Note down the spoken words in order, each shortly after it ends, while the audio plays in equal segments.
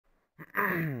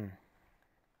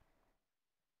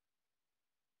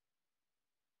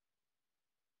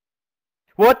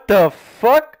What the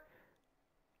fuck?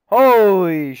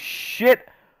 Holy shit!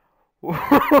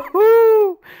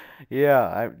 Woohoo!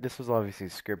 Yeah, this was obviously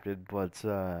scripted, but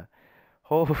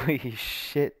holy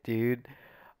shit, dude.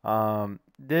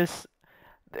 This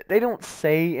they don't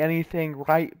say anything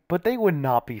right, but they would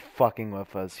not be fucking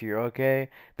with us here, okay?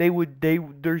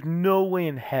 There's no way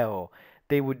in hell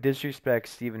they would disrespect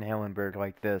Steven Hillenberg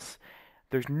like this.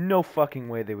 There's no fucking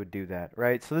way they would do that,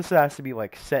 right? So this has to be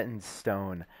like set in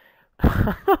stone.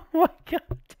 Oh my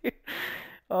god, dude.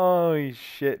 Holy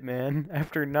shit, man.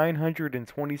 After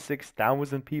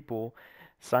 926,000 people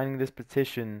signing this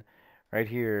petition right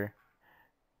here,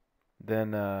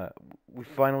 then we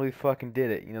finally fucking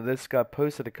did it. You know, this got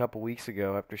posted a couple weeks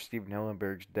ago after Steven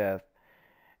Hillenberg's death,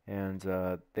 and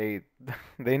they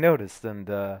they noticed,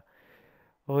 and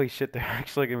holy shit, they're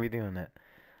actually gonna be doing it.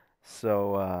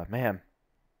 So, man,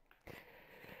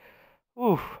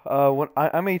 ooh,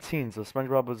 I'm 18, so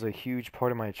SpongeBob was a huge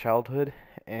part of my childhood,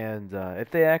 and if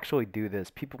they actually do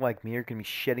this, people like me are gonna be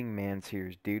shedding man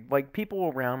tears, dude. Like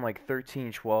people around like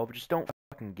 13, 12 just don't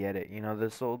fucking get it. You know,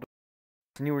 this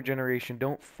newer generation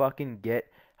don't fucking get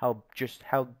how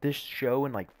this show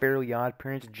and like Fairly Odd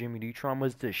Parents and Jimmy Neutron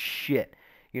was the shit.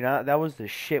 You know, that was the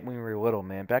shit when we were little,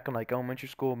 man. Back in like elementary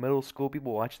school, middle school,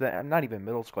 people watched that. Not even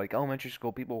middle school, like elementary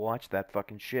school, people watched that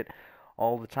fucking shit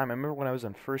all the time. I remember when I was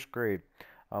in first grade,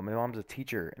 my mom's a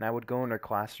teacher, and I would go in her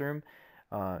classroom,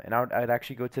 and I'd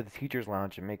actually go to the teacher's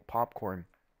lounge and make popcorn,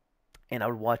 and I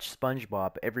would watch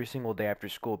SpongeBob every single day after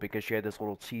school because she had this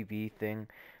little TV thing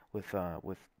with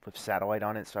satellite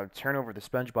on it. So I would turn over the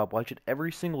SpongeBob, watch it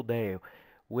every single day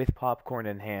with popcorn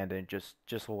in hand, and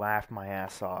just laugh my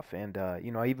ass off. And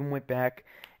you know, I even went back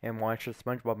and watched the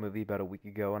SpongeBob movie about a week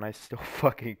ago, and I still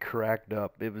fucking cracked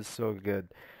up. It was so good.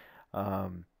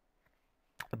 Um,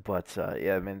 but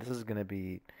yeah, man, this is gonna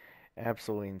be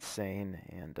absolutely insane.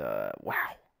 And wow.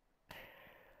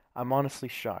 I'm honestly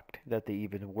shocked that they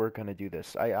even were gonna do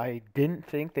this. I didn't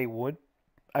think they would.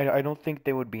 I don't think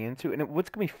they would be into it. And what's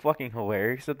gonna be fucking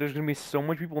hilarious is that there's gonna be so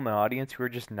much people in the audience who are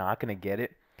just not gonna get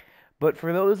it. But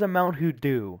for those amount who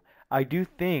do, I do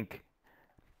think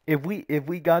if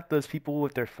we got those people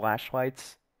with their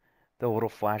flashlights, the little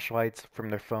flashlights from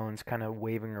their phones kind of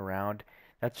waving around,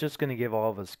 that's just gonna give all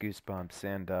of us goosebumps.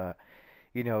 And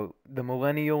you know, the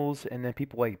millennials and then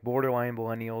people like borderline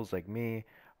millennials like me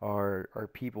are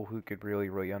people who could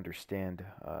really understand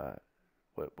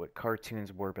what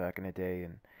cartoons were back in the day,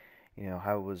 and you know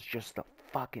how it was just the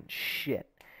fucking shit.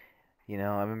 You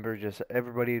know, I remember just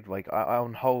everybody like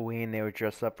on Halloween they would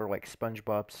dress up for like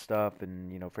SpongeBob stuff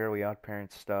and you know Fairly Odd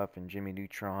Parents stuff and Jimmy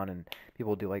Neutron, and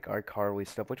people do like iCarly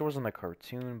stuff, which wasn't a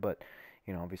cartoon, but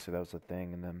you know obviously that was a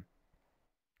thing. And then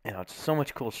you know it's so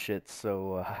much cool shit.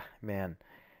 So man,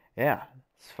 yeah,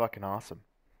 it's fucking awesome.